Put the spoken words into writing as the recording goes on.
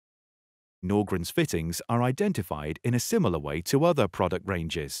Norgren's fittings are identified in a similar way to other product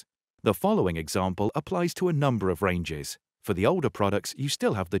ranges. The following example applies to a number of ranges. For the older products, you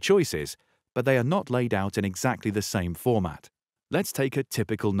still have the choices, but they are not laid out in exactly the same format. Let's take a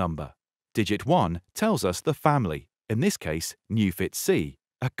typical number. Digit 1 tells us the family, in this case, New Fit C,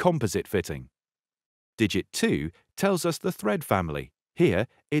 a composite fitting. Digit 2 tells us the thread family. Here,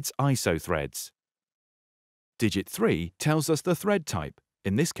 it's ISO threads. Digit 3 tells us the thread type,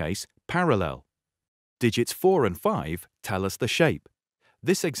 in this case, parallel. Digits 4 and 5 tell us the shape.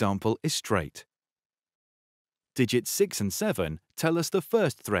 This example is straight. Digits 6 and 7 tell us the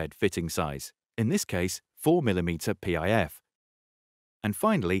first thread fitting size, in this case 4mm PIF. And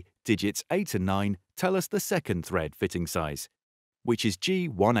finally, digits 8 and 9 tell us the second thread fitting size, which is G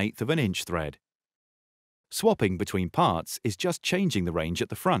 1/8 of an inch thread. Swapping between parts is just changing the range at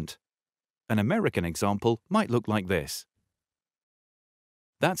the front. An American example might look like this.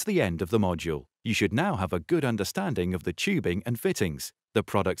 That's the end of the module. You should now have a good understanding of the tubing and fittings, the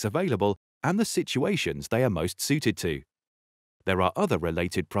products available, and the situations they are most suited to. There are other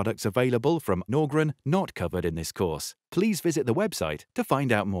related products available from Norgren not covered in this course. Please visit the website to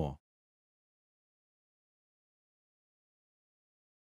find out more.